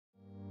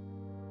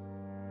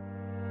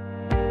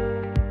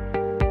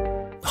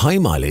High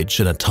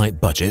mileage and a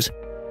tight budget?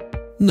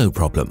 No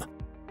problem.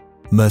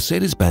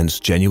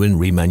 Mercedes-Benz genuine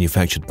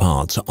remanufactured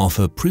parts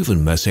offer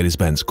proven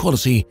Mercedes-Benz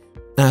quality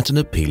at an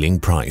appealing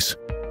price.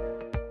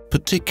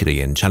 Particularly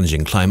in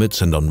challenging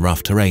climates and on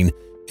rough terrain,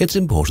 it's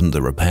important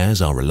that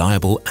repairs are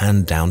reliable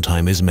and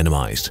downtime is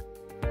minimized.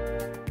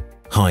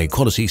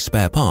 High-quality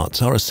spare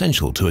parts are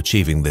essential to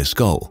achieving this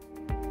goal.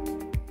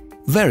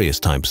 Various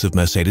types of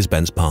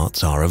Mercedes-Benz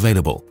parts are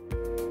available.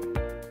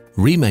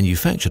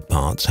 Remanufactured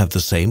parts have the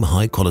same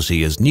high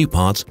quality as new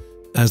parts,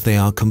 as they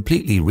are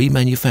completely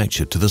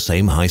remanufactured to the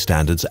same high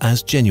standards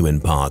as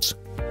genuine parts.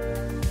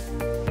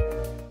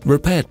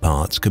 Repaired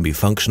parts can be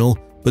functional,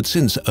 but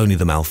since only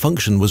the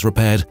malfunction was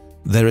repaired,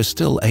 there is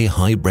still a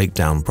high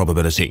breakdown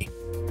probability.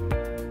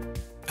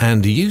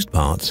 And used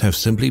parts have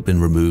simply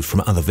been removed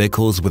from other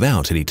vehicles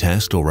without any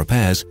test or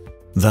repairs,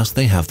 thus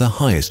they have the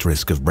highest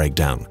risk of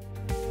breakdown.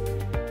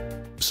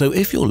 So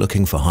if you're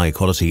looking for high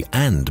quality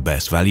and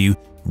best value,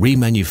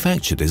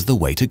 remanufactured is the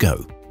way to go.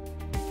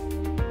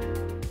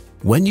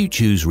 When you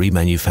choose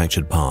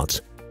remanufactured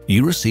parts,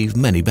 you receive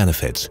many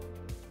benefits: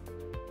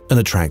 an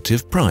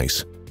attractive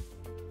price,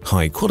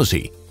 high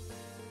quality,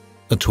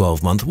 a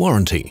 12-month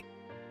warranty,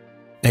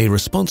 a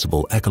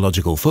responsible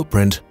ecological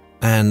footprint,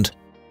 and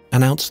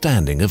an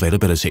outstanding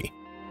availability.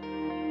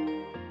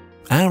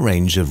 Our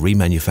range of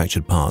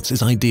remanufactured parts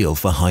is ideal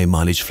for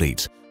high-mileage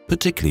fleets,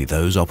 particularly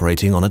those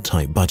operating on a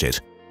tight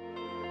budget.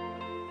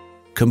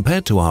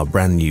 Compared to our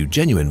brand-new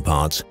genuine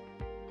parts,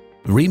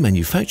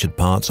 remanufactured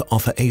parts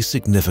offer a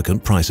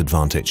significant price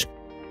advantage.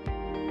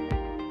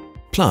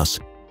 Plus,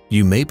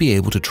 you may be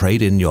able to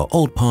trade in your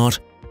old part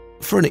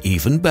for an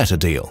even better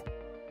deal.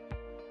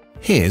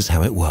 Here's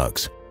how it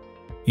works.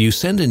 You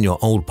send in your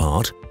old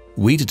part,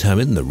 we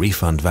determine the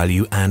refund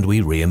value and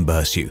we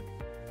reimburse you.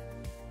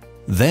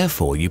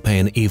 Therefore, you pay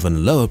an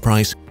even lower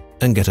price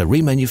and get a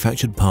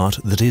remanufactured part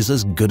that is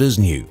as good as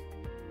new.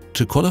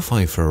 To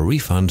qualify for a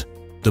refund,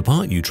 the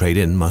part you trade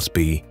in must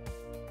be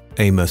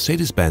a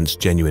Mercedes-Benz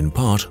genuine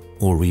part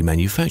or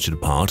remanufactured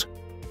part,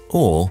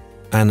 or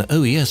an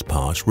OES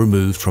part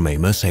removed from a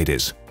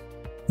Mercedes.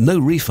 No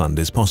refund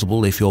is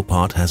possible if your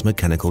part has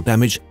mechanical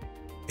damage,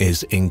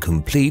 is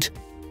incomplete,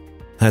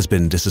 has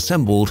been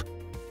disassembled,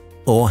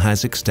 or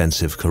has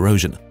extensive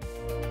corrosion.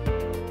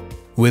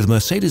 With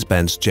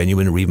Mercedes-Benz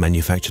genuine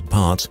remanufactured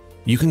parts,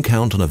 you can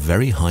count on a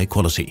very high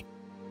quality.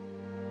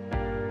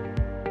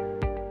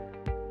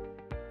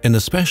 In a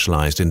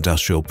specialized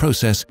industrial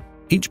process,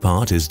 each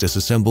part is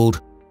disassembled,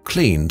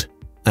 cleaned,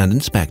 and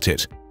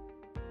inspected.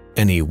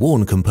 Any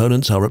worn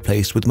components are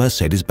replaced with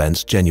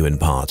Mercedes-Benz genuine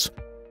parts.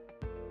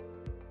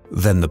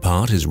 Then the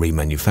part is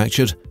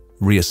remanufactured,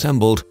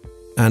 reassembled,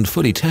 and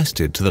fully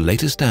tested to the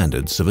latest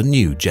standards of a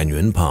new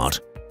genuine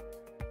part.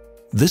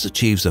 This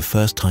achieves a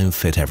first-time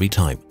fit every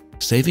time,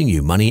 saving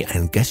you money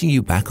and getting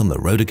you back on the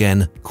road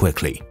again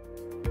quickly.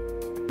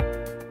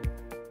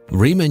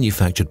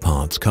 Remanufactured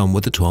parts come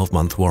with a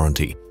 12-month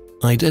warranty,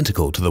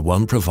 identical to the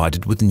one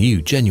provided with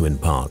new genuine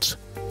parts.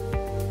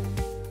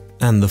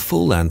 And the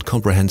full and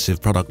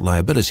comprehensive product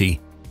liability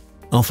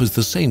offers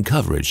the same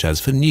coverage as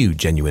for new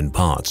genuine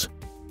parts.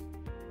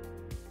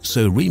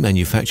 So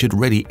remanufactured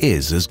really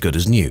is as good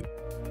as new.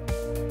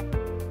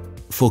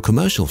 For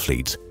commercial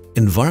fleets,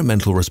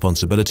 environmental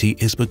responsibility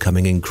is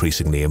becoming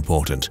increasingly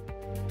important.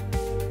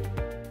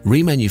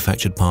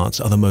 Remanufactured parts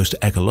are the most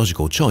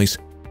ecological choice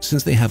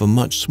since they have a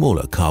much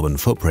smaller carbon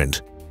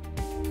footprint.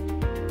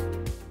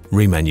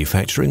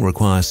 Remanufacturing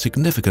requires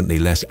significantly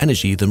less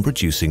energy than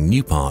producing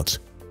new parts.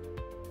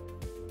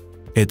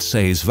 It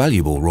saves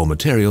valuable raw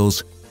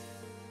materials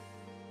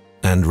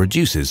and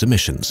reduces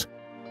emissions.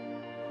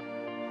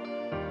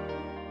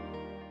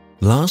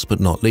 Last but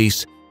not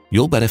least,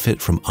 you'll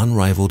benefit from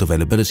unrivaled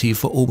availability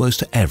for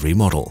almost every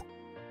model,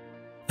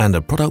 and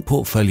a product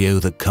portfolio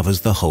that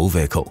covers the whole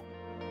vehicle.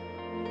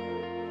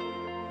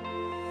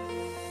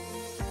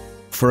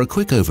 For a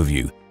quick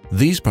overview,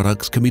 these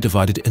products can be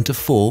divided into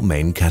 4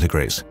 main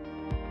categories.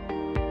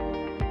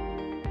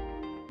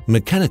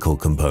 Mechanical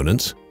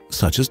components,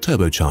 such as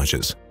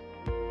turbochargers.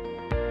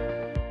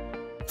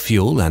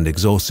 Fuel and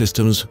exhaust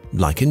systems,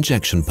 like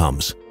injection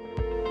pumps.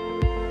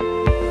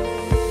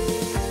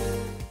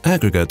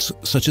 Aggregates,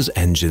 such as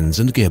engines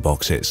and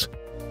gearboxes.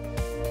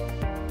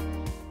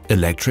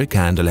 Electric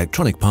and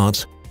electronic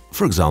parts,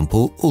 for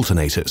example,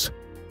 alternators.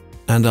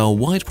 And our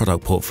wide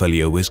product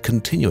portfolio is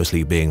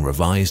continuously being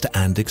revised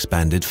and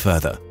expanded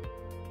further.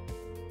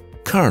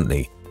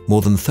 Currently,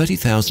 more than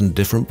 30,000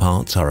 different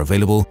parts are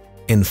available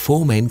in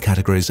 4 main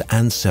categories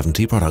and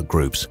 70 product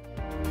groups.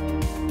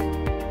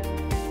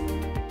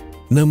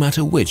 No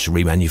matter which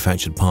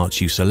remanufactured parts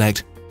you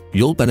select,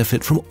 you'll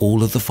benefit from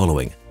all of the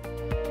following: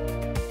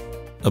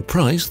 a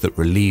price that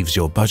relieves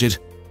your budget,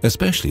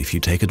 especially if you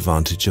take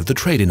advantage of the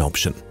trade-in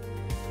option.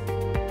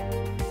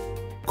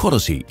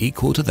 Quality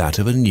equal to that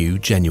of a new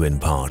genuine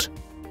part.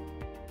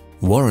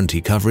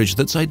 Warranty coverage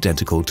that's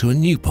identical to a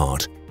new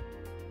part.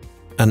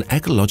 An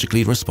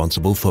ecologically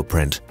responsible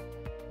footprint.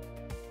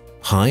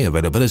 High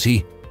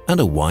availability and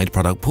a wide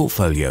product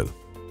portfolio.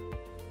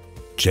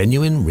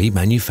 Genuine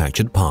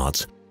remanufactured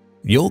parts.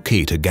 your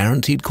key to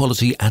guaranteed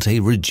quality at a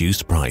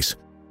reduced price.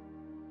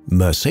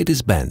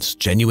 Mercedes-Benz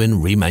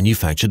genuine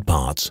remanufactured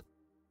parts.